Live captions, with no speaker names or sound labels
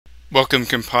Welcome,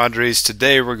 compadres.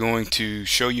 Today we're going to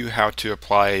show you how to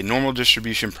apply a normal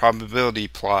distribution probability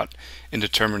plot and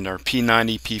determine our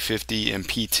P90, P50, and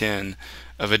P10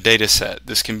 of a data set.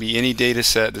 This can be any data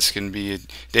set. This can be a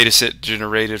data set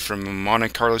generated from a Monte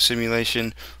Carlo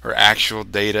simulation or actual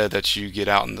data that you get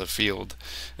out in the field.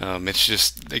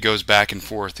 It goes back and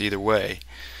forth either way.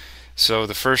 So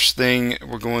the first thing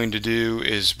we're going to do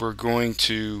is we're going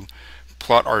to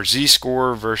plot our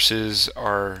z-score versus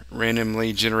our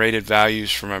randomly generated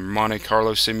values from a Monte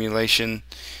Carlo simulation.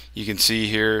 You can see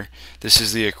here, this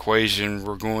is the equation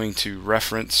we're going to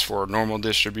reference for our normal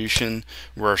distribution,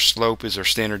 where our slope is our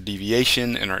standard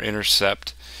deviation and our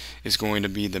intercept is going to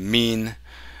be the mean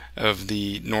of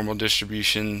the normal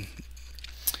distribution.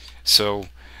 So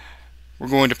we're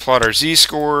going to plot our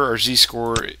z-score. Our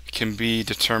z-score can be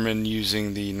determined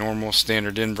using the normal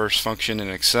standard inverse function in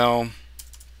Excel.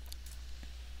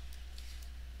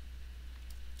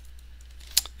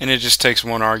 And it just takes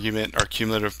one argument, our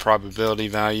cumulative probability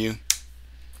value.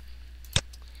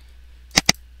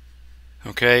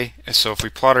 Okay, and so if we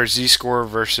plot our z-score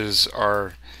versus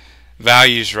our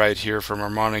values right here from our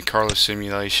Monte Carlo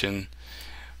simulation,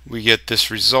 we get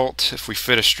this result. If we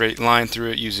fit a straight line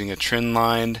through it using a trend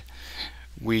line,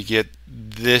 we get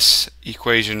this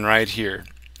equation right here.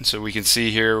 And so we can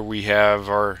see here we have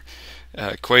our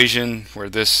equation where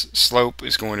this slope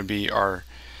is going to be our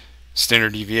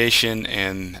standard deviation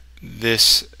and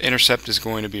this intercept is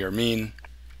going to be our mean.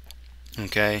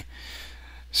 Okay,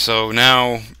 so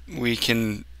now we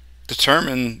can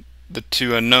determine the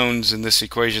two unknowns in this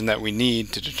equation that we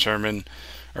need to determine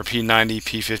our P90,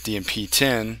 P50, and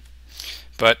P10.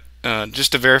 But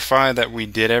just to verify that we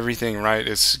did everything right,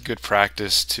 it's good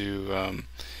practice to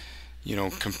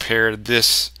compare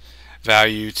this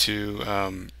value to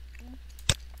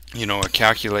a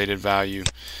calculated value,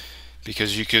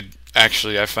 because you could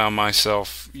actually, I found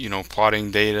myself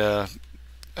plotting data,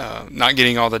 not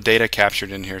getting all the data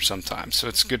captured in here sometimes. So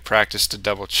it's good practice to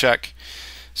double check.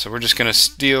 So we're just going to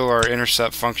steal our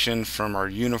intercept function from our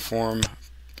uniform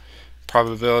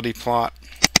probability plot.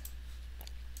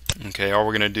 Okay, all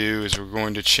we're going to do is we're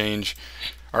going to change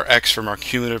our x from our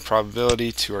cumulative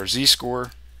probability to our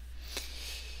z-score,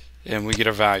 and we get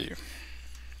a value.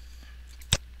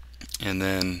 And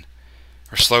then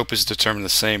our slope is determined the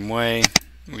same way.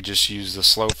 We just use the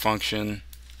slope function.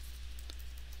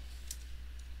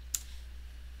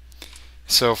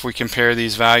 So if we compare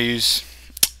these values,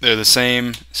 they're the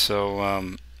same,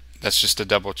 so that's just a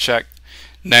double check.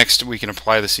 Next, we can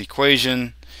apply this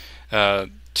equation to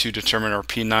determine our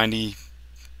P90,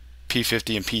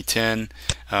 P50, and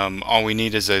P10. All we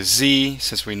need is a z,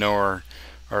 since we know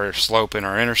our slope and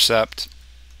our intercept.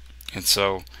 And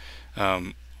so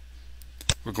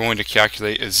we're going to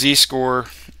calculate a z-score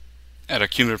at a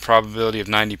cumulative probability of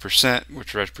 90%,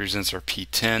 which represents our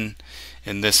P10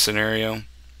 in this scenario.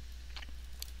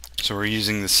 So we're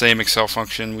using the same Excel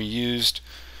function we used,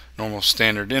 normal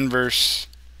standard inverse,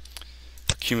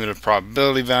 cumulative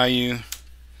probability value,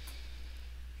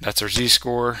 that's our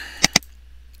z-score,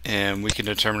 and we can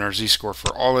determine our z-score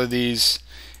for all of these,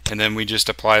 and then we just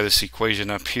apply this equation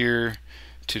up here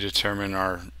to determine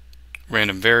our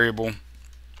random variable.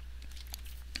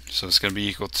 So it's going to be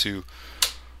equal to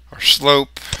our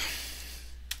slope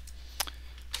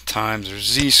times our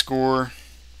z-score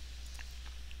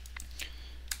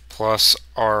plus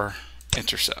our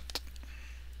intercept.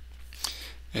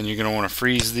 And you're going to want to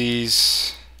freeze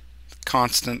these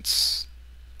constants,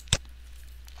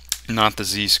 not the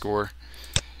z-score.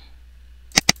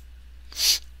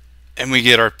 And we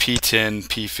get our P10,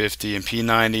 P50, and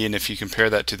P90, and if you compare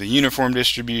that to the uniform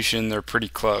distribution, they're pretty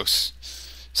close.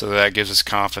 So that gives us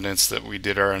confidence that we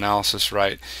did our analysis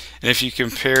right. And if you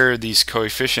compare these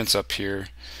coefficients up here,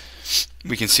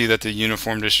 we can see that the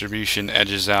uniform distribution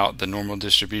edges out the normal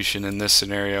distribution in this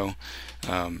scenario.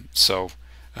 But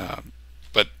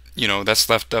that's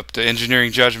left up to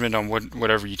engineering judgment on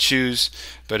whatever you choose.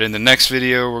 But in the next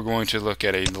video, we're going to look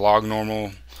at a log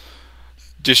normal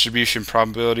distribution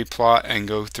probability plot and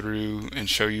go through and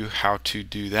show you how to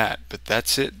do that. But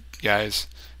that's it, guys.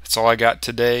 That's all I got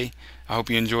today. I hope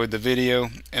you enjoyed the video,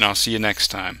 and I'll see you next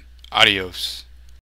time. Adios.